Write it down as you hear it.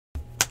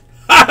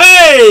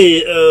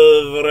Hey,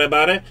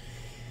 everybody.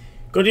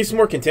 Go do some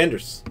more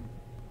contenders.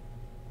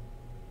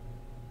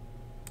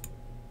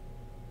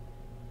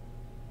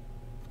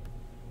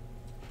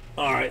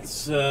 Alright,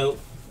 so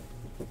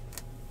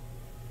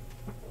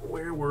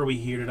where were we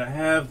here? Did I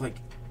have like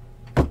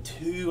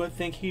 2, I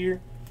think, here?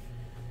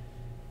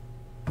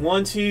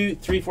 1, 2,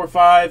 3, 4,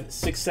 5,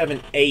 6,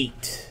 7,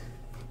 8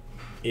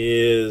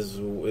 is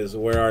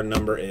where our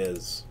number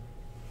is.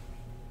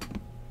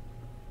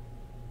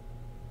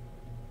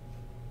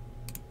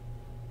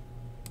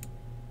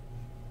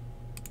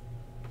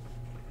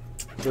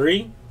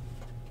 Three.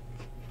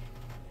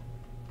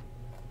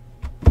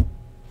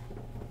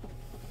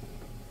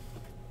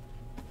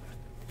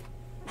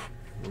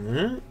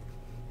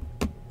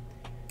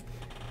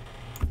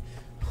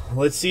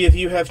 Let's see if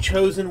you have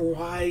chosen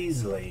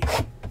wisely.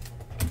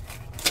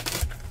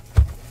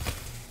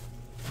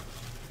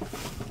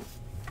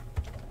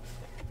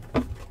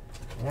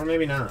 Or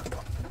maybe not.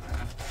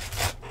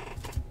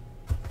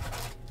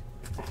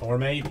 Or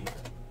maybe.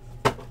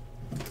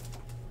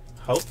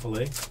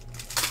 Hopefully.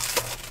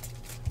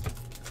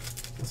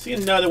 Let's see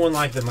another one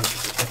like the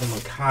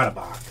Moncada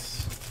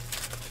box.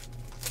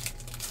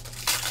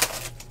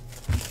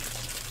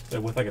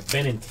 So with like a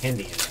Benintendi in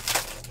it.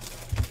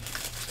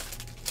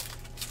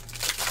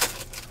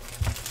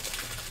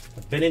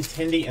 A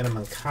Benintendi and a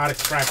Moncada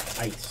cracked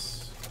ice.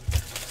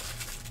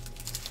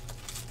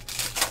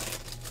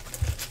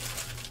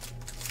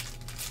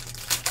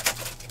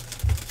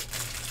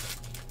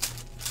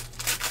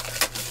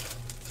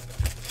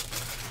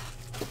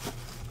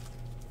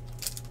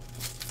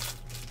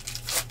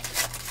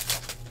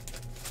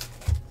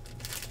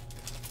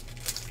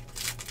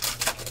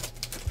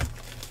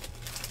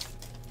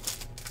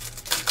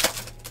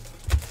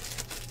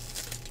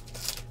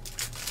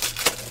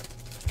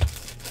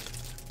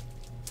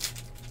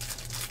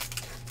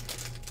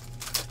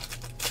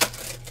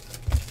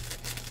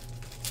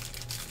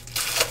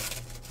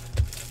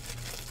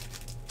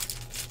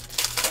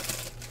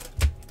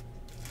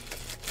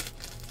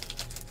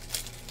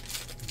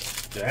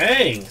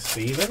 Dang,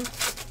 Steven.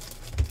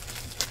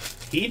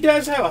 He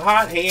does have a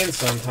hot hand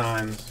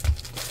sometimes.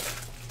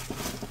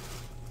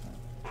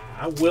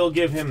 I will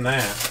give him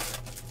that.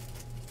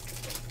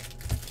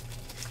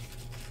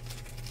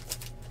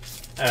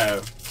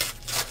 Oh.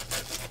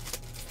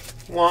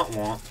 Womp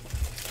womp.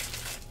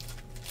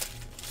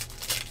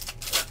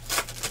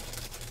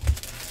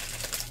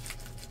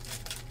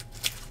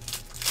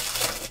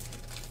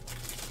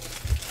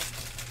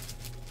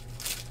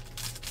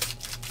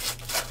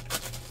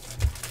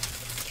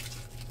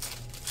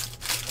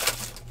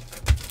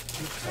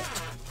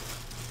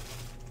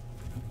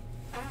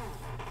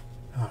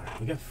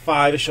 We got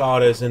 5-ish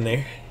autos in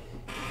there.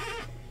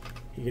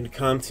 You're gonna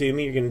come to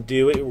me. You're gonna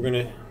do it.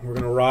 We're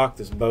gonna rock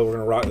this boat. We're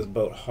gonna rock this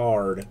boat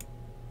hard.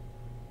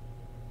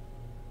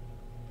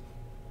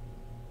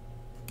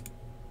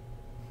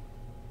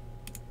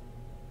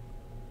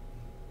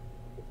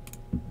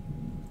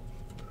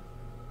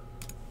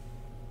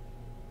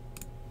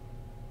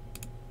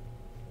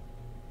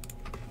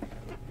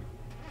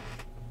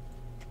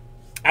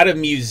 Out of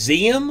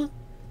Museum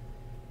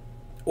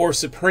or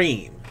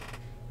Supreme?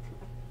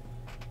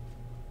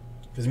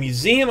 Because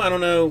Museum, I don't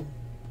know.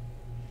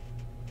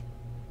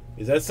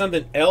 Is that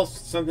something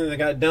else? Something that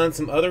got done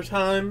some other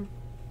time?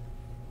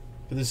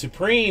 For the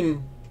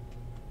Supreme,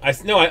 I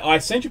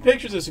sent you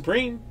pictures of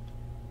Supreme.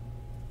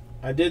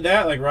 I did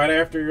that like right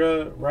after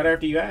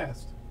you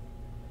asked.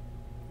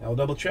 I'll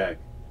double check.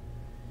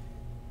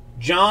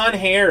 John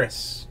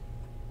Harris.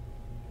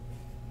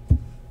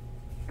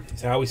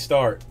 That's how we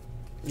start.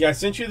 Yeah, I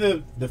sent you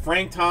the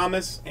Frank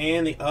Thomas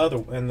and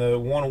the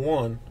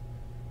 101.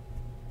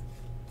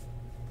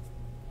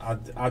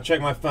 I'll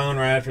check my phone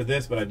right after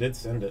this, but I did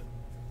send it.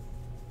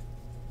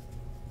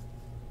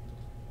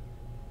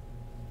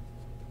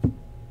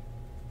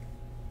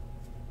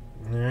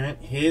 Alright,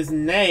 his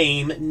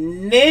name,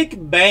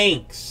 Nick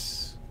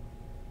Banks.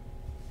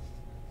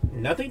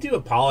 Nothing to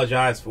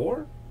apologize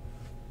for.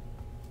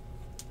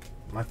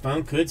 My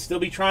phone could still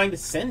be trying to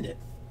send it.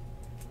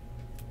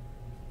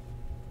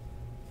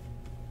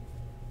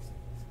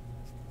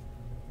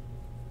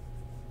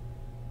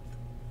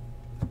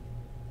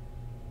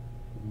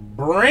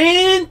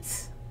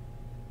 Brent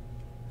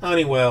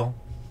Honeywell.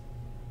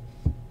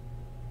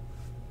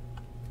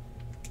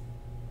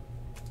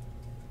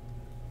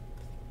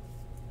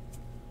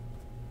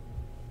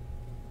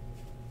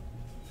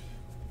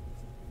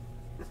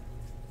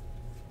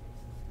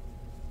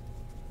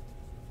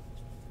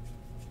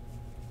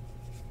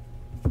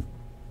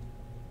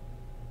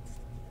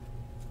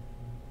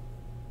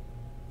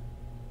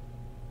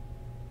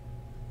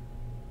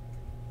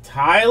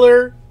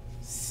 Tyler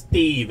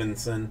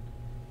Stevenson.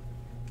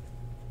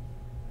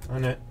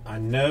 I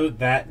know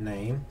that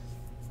name.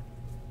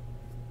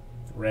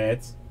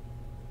 Reds.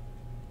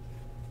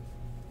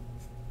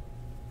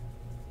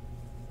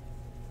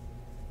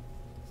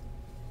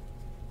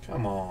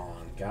 Come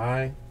on,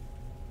 guy.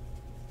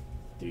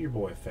 Do your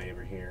boy a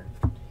favor here.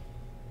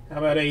 How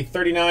about a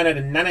 39 out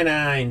of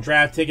 99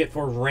 draft ticket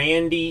for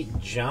Randy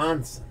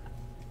Johnson?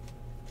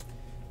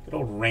 Good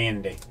old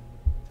Randy.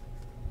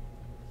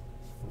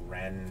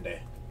 Randy.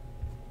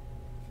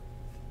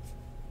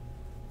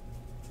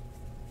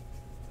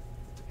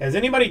 Has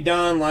anybody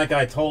done like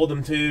I told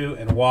them to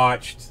and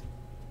watched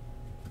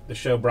the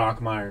show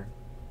Brockmire?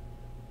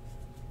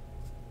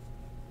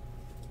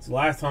 It's the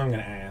last time I'm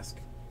going to ask.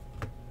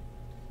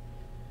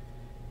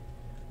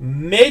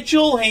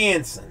 Mitchell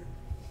Hansen.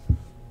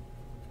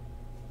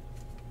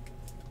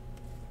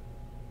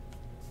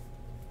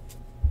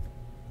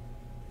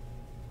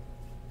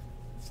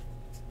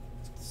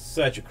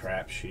 Such a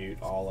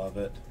crapshoot, all of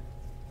it.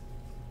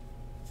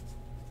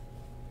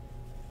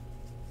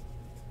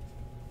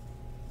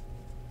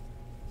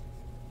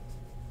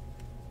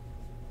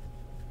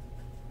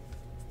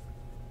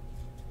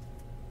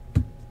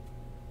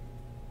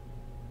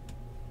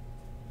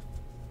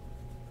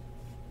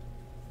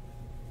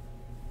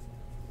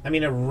 I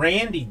mean, a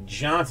Randy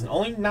Johnson.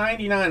 Only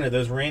 99 of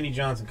those Randy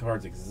Johnson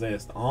cards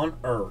exist on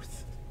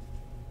Earth.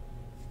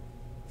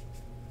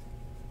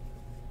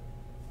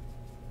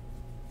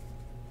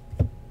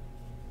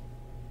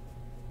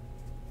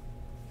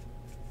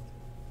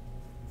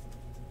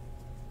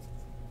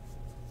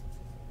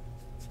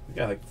 We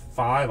got like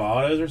 5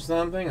 autos or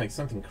something. Like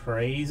something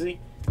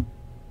crazy.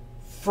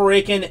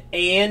 Freaking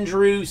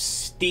Andrew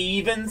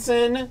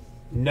Stevenson.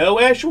 No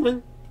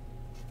Eshelman.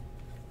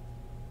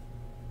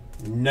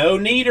 No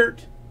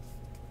Neidert.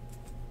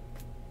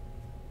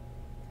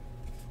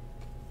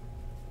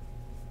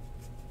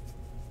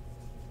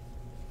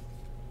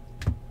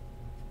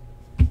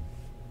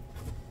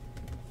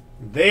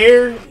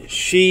 There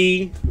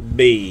she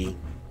be.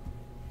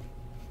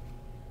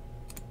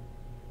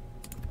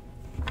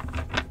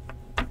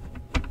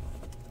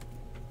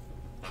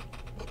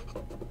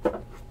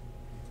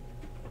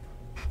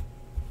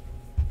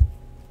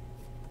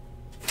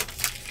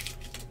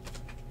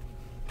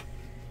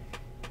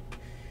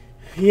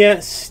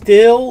 Yeah,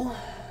 still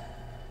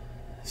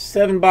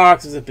 7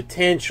 boxes of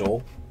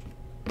potential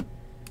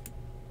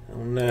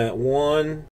on that one